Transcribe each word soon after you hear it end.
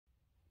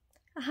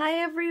Hi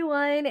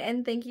everyone,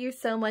 and thank you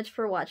so much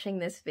for watching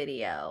this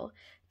video.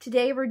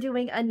 Today we're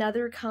doing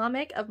another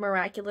comic of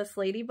Miraculous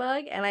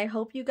Ladybug, and I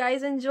hope you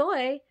guys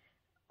enjoy.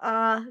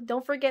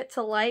 Don't forget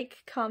to like,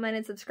 comment,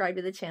 and subscribe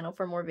to the channel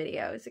for more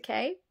videos,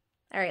 okay?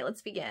 Alright,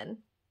 let's begin.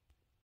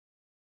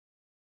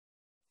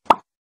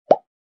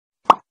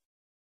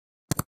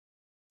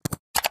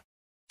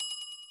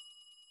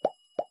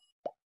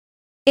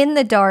 In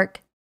the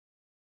dark.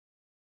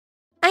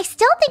 I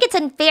still think it's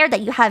unfair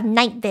that you have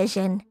night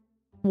vision.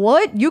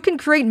 What? You can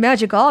create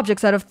magic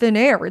objects out of thin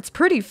air. It's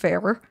pretty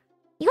fair.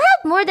 You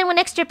have more than one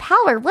extra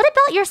power. What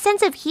about your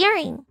sense of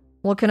hearing?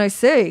 What can I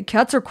say?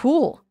 Cats are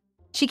cool.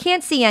 She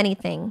can't see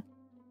anything.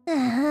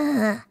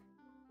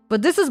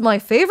 But this is my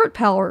favorite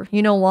power.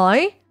 You know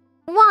why?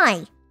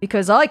 why?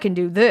 Because I can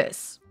do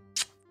this.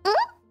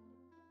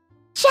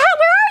 Chat,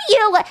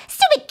 where are you?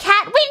 Stupid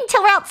cat, wait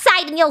until we're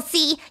outside and you'll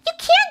see. You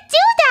can't do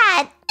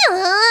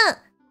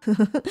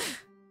that!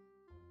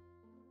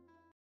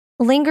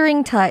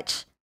 Lingering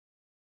touch.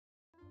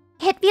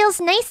 It feels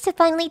nice to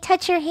finally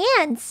touch your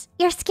hands.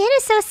 Your skin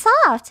is so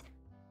soft.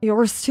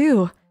 Yours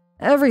too.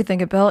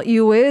 Everything about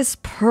you is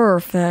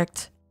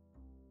perfect.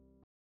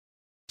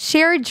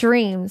 Shared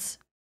dreams.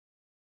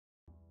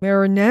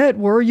 Marinette,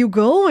 where are you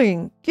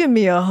going? Give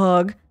me a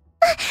hug.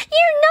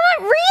 You're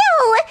not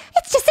real!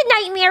 It's just a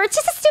nightmare. It's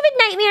just a stupid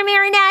nightmare,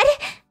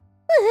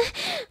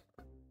 Marinette.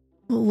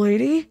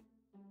 Lady?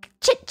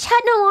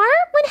 Chat Noir?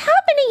 What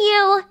happened to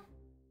you?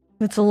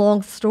 It's a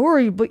long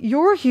story, but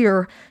you're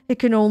here. It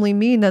can only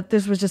mean that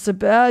this was just a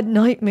bad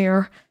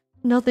nightmare.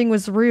 Nothing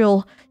was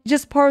real.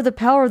 Just part of the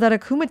power of that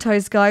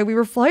akumatized guy we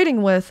were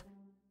fighting with.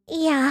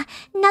 Yeah,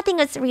 nothing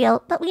was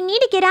real, but we need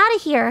to get out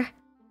of here.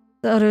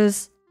 That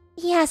is...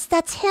 Yes,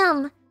 that's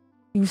him.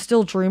 You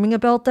still dreaming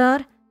about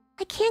that?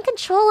 I can't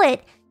control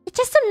it. It's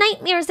just some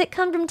nightmares that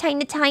come from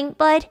time to time,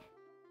 but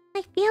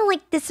I feel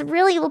like this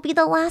really will be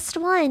the last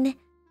one.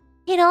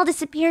 It all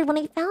disappeared when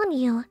I found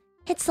you.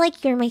 It's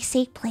like you're my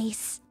safe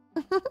place.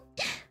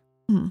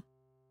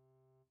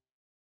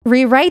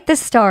 Rewrite the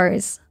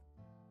stars.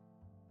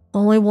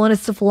 All I want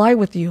is to fly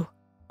with you.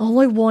 All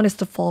I want is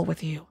to fall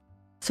with you.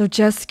 So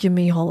just give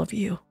me all of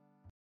you.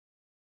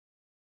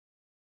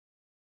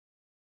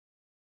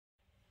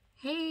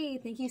 Hey,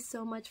 thank you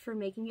so much for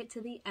making it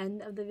to the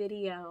end of the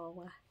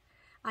video.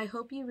 I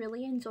hope you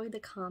really enjoyed the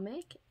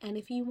comic, and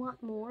if you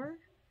want more,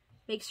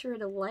 make sure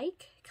to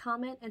like,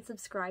 comment, and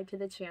subscribe to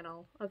the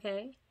channel,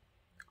 okay?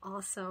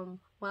 Awesome.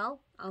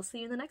 Well, I'll see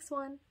you in the next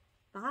one.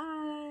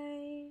 Bye!